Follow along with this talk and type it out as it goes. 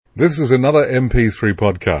This is another MP3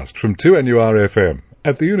 podcast from 2NURFM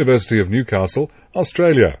at the University of Newcastle,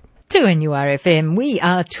 Australia. 2NURFM, we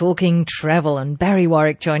are talking travel, and Barry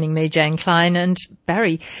Warwick joining me, Jane Klein. And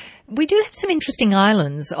Barry, we do have some interesting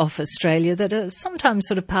islands off Australia that are sometimes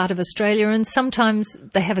sort of part of Australia and sometimes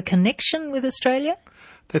they have a connection with Australia.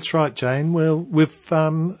 That's right, Jane. Well, we've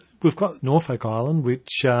got Norfolk Island,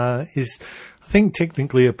 which is, I think,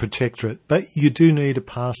 technically a protectorate, but you do need a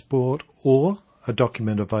passport or a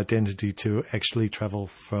document of identity to actually travel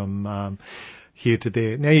from here to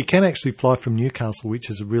there. Now, you can actually fly from Newcastle, which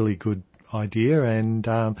is a really good idea, and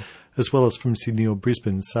as well as from Sydney or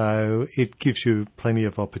Brisbane. So it gives you plenty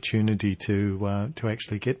of opportunity to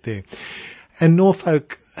actually get there. And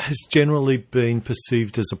Norfolk has generally been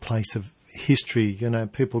perceived as a place of history. You know,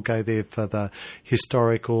 people go there for the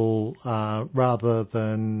historical rather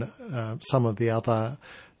than some of the other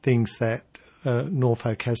things that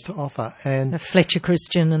Norfolk has to offer. And so Fletcher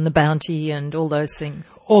Christian and the Bounty and all those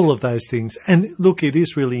things. All of those things. And look, it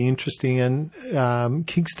is really interesting. And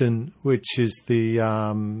Kingston, which is the,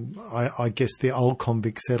 I guess, the old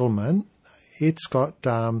convict settlement, it's got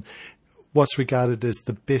what's regarded as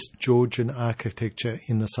the best Georgian architecture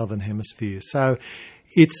in the Southern Hemisphere. So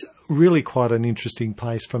it's really quite an interesting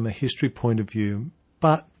place from a history point of view.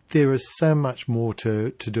 But there is so much more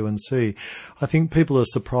to do and see. I think people are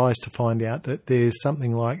surprised to find out that there's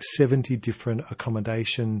something like 70 different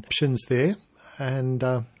accommodation options there. And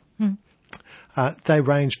they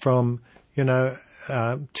range from,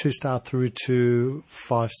 2-star through to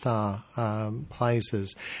 5-star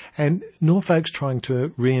places. And Norfolk's trying to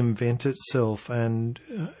reinvent itself, and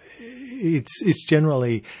it's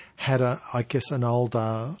generally had an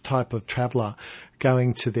older type of traveller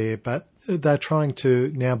going to there, but they're trying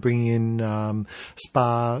to now bring in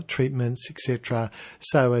spa treatments, etc.,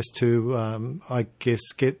 so as to,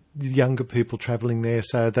 get younger people travelling there.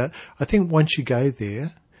 So that I think once you go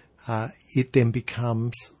there, it then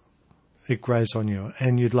it grows on you,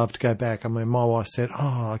 and you'd love to go back. I mean, my wife said,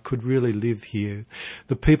 I could really live here.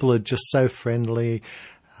 The people are just so friendly.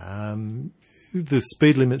 The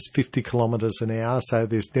speed limit's 50 kilometres an hour, so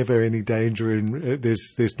there's never any danger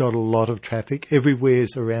there's not a lot of traffic.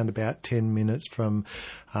 Everywhere's around about 10 minutes from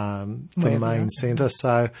the main centre,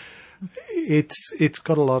 so it's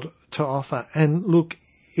got a lot to offer. And look,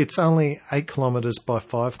 it's only 8 kilometres by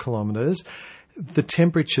 5 kilometres. The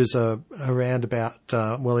temperatures are around about,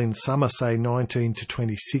 in summer, say 19 to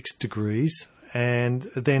 26 degrees, and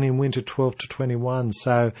then in winter 12 to 21.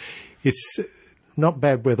 So it's not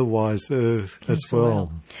bad weather-wise as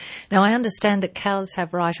well. Now, I understand that cows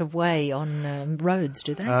have right-of-way on roads,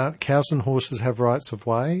 do they? Cows and horses have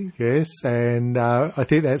rights-of-way, yes, and I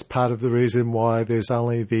think that's part of the reason why there's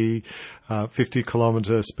only the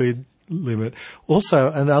 50-kilometre speed limit.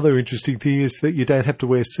 Also, another interesting thing is that you don't have to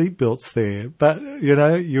wear seatbelts there, but,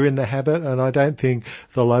 you're in the habit, and I don't think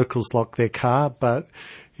the locals lock their car, but,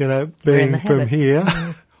 being from here,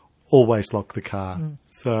 always lock the car.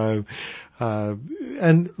 So,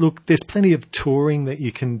 and look, there's plenty of touring that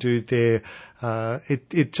you can do there.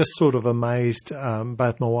 It just sort of amazed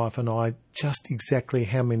both my wife and I just exactly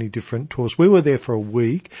how many different tours. We were there for a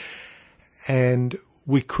week, and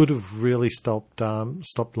we could have really stopped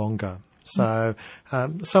longer. So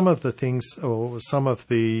some of the things, or some of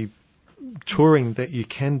the touring that you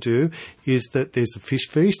can do, is that there's a fish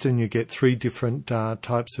feast, and you get 3 different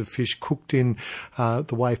types of fish cooked in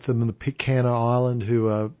the way from the Pitcairn Island, who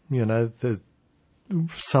are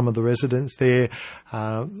some of the residents there,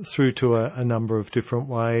 through to a number of different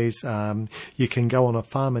ways. You can go on a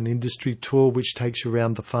farm and industry tour, which takes you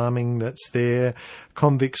around the farming that's there.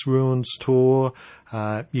 Convicts Ruins tour.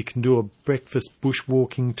 You can do a breakfast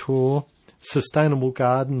bushwalking tour. Sustainable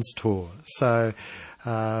Gardens tour. So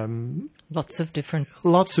lots of different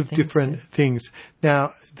things.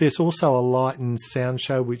 Now, there's also a light and sound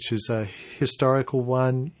show, which is a historical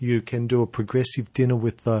one. You can do a progressive dinner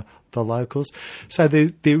with the locals. So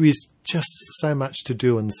there is just so much to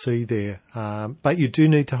do and see there. But you do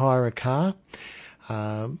need to hire a car.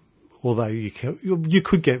 Although you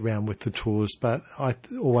could get round with the tours, but I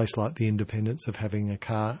always like the independence of having a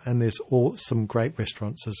car. And there's some great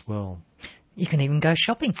restaurants as well. You can even go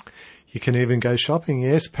shopping.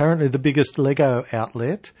 Yes. Apparently the biggest Lego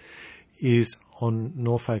outlet is on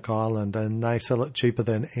Norfolk Island, and they sell it cheaper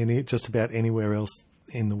than just about anywhere else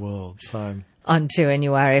in the world. So on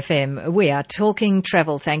 2NURFM, we are talking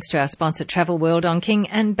travel thanks to our sponsor Travel World on King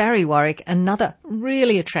and Barry Warwick, another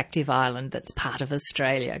really attractive island that's part of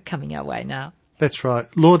Australia, coming our way now. That's right.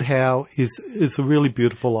 Lord Howe is a really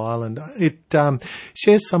beautiful island. It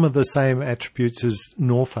shares some of the same attributes as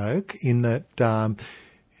Norfolk in that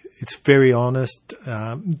It's very honest.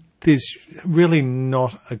 There's really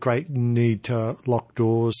not a great need to lock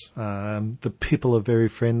doors. The people are very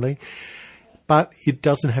friendly. But it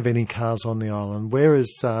doesn't have any cars on the island, whereas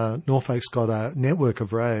Norfolk's got a network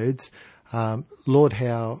of roads. Lord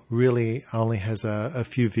Howe really only has a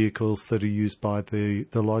few vehicles that are used by the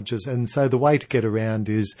lodges. And so the way to get around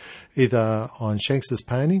is either on Shanks's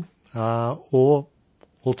pony or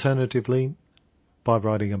alternatively by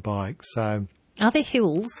riding a bike. So are there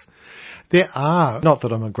hills? There are. Not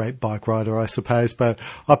that I'm a great bike rider, I suppose, but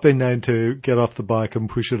I've been known to get off the bike and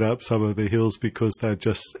push it up some of the hills because they're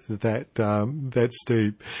just that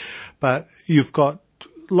steep. But you've got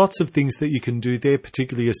lots of things that you can do there,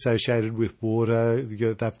 particularly associated with water.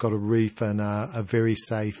 They've got a reef and a very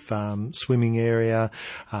safe swimming area.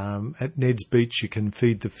 At Ned's Beach, you can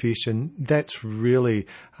feed the fish, and that's really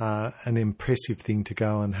an impressive thing to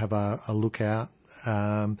go and have a look at.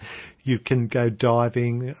 You can go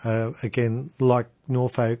diving, again, like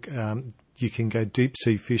Norfolk, you can go deep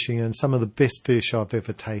sea fishing, and some of the best fish I've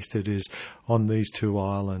ever tasted is on these two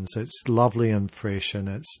islands. It's lovely and fresh, and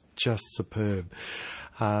it's just superb.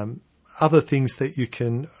 Other things that you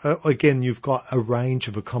can, again, you've got a range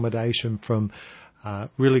of accommodation from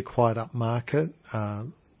really quite upmarket,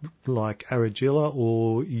 like Arugilla,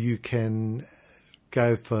 or you can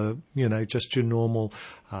go for, just your normal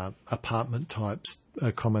apartment types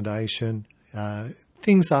accommodation.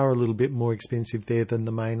 Things are a little bit more expensive there than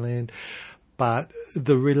the mainland, but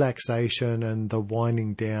the relaxation and the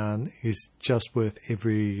winding down is just worth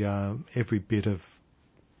every bit of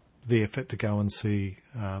the effort to go and see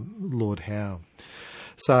Lord Howe.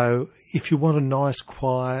 So if you want a nice,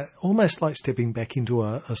 quiet, almost like stepping back into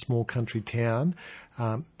a small country town,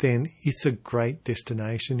 then it's a great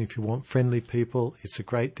destination. If you want friendly people, it's a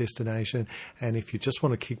great destination. And if you just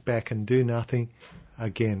want to kick back and do nothing,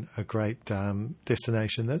 again, a great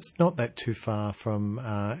destination that's not that too far from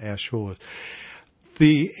our shores.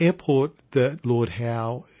 The airport that Lord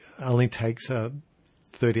Howe only takes a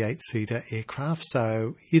 38-seater aircraft,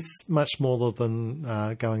 so it's much smaller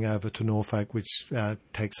than going over to Norfolk, which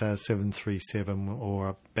takes a 737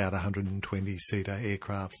 or about 120-seater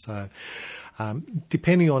aircraft. So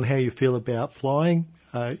depending on how you feel about flying,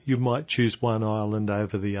 you might choose one island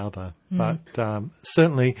over the other. But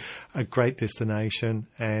certainly a great destination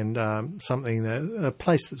and a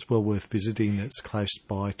place that's well worth visiting that's close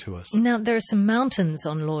by to us. Now, there are some mountains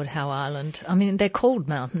on Lord Howe Island. I mean, they're called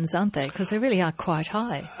mountains, aren't they? Because they really are quite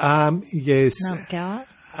high. Yes. Mount Gower?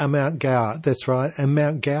 Mount Gower, that's right. And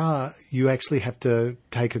Mount Gower, you actually have to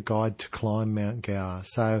take a guide to climb Mount Gower.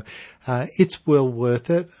 So it's well worth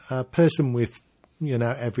it. A person with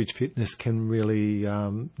average fitness can really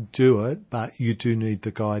do it, but you do need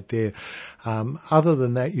the guide there. Other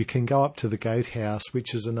than that, you can go up to the Goat House,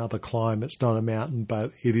 which is another climb. It's not a mountain,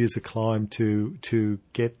 but it is a climb to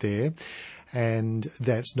get there. And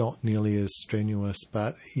that's not nearly as strenuous,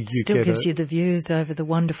 but you still gives you the views over the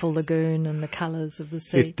wonderful lagoon and the colours of the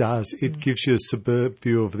sea. It does. It gives you a superb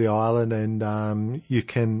view of the island, and you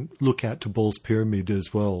can look out to Ball's Pyramid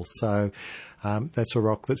as well. So that's a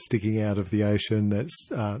rock that's sticking out of the ocean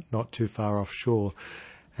that's not too far offshore.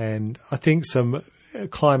 And I think some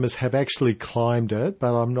climbers have actually climbed it,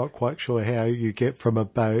 but I'm not quite sure how you get from a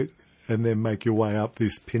boat and then make your way up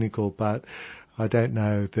this pinnacle, but I don't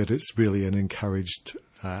know that it's really an encouraged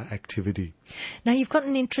activity. Now, you've got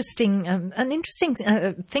an interesting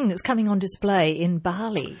thing that's coming on display in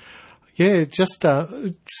Bali. Yeah, just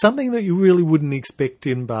something that you really wouldn't expect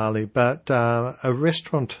in Bali, but a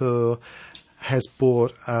restaurateur has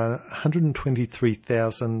bought a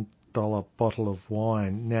 $123,000 bottle of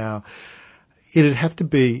wine. Now, it'd have to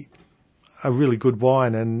be a really good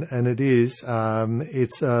wine, and it is.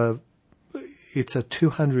 It's a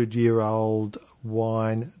 200-year-old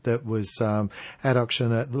wine that was at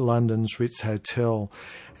auction at London's Ritz Hotel,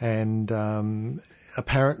 and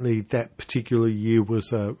apparently that particular year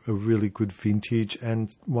was a really good vintage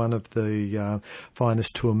and one of the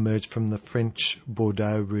finest to emerge from the French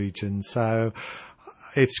Bordeaux region. So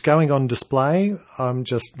it's going on display. I'm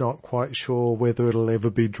just not quite sure whether it'll ever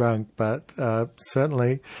be drunk, but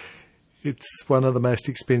certainly it's one of the most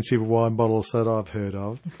expensive wine bottles that I've heard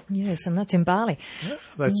of. Yes, and that's in Bali.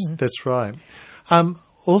 That's right.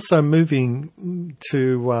 Also moving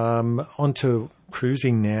to onto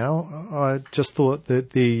cruising now, I just thought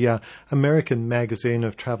that the American Magazine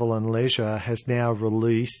of Travel and Leisure has now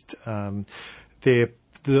released a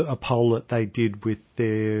poll that they did with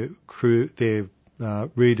their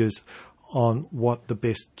readers on what the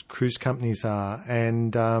best cruise companies are.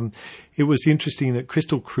 And it was interesting that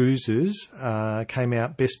Crystal Cruises came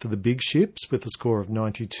out best of the big ships with a score of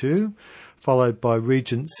 92, followed by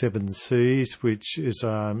Regent Seven Seas, which is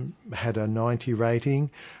had a 90 rating,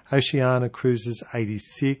 Oceania Cruises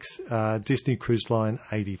 86, Disney Cruise Line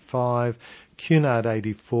 85, Cunard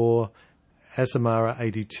 84, Azamara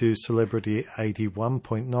 82, Celebrity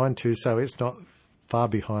 81.92, so it's not far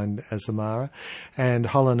behind Azamara, and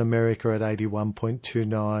Holland America at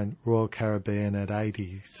 81.29, Royal Caribbean at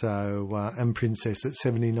 80, so and Princess at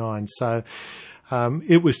 79. So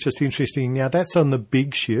it was just interesting. Now that's on the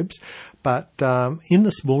big ships, but in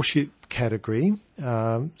the small ship category,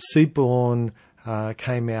 Seabourn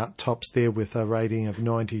came out tops there with a rating of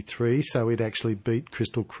 93, so it actually beat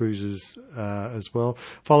Crystal Cruises as well,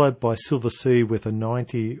 followed by Silver Sea with a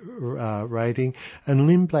 90 rating, and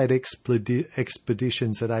Lindblad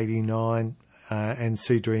Expeditions at 89, and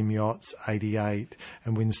Sea Dream Yachts 88,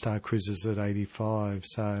 and Windstar Cruises at 85.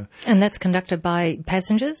 So, and that's conducted by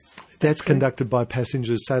passengers? That's conducted by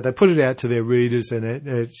passengers. So they put it out to their readers, and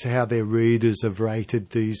it's how their readers have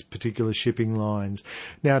rated these particular shipping lines.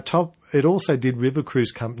 Now, it also did river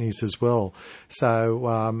cruise companies as well.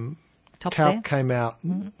 So Talc came out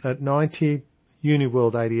at 90,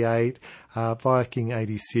 Uniworld 88, Viking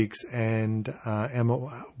 86, and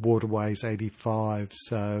Emma Waterways 85.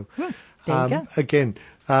 So there you go. Again,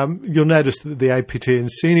 you'll notice that the APT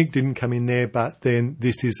and Scenic didn't come in there, but then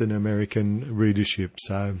this is an American readership.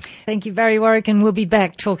 So thank you, Barry Warwick, and we'll be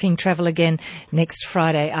back talking travel again next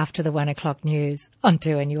Friday after the 1 o'clock news on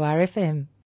 2NURFM.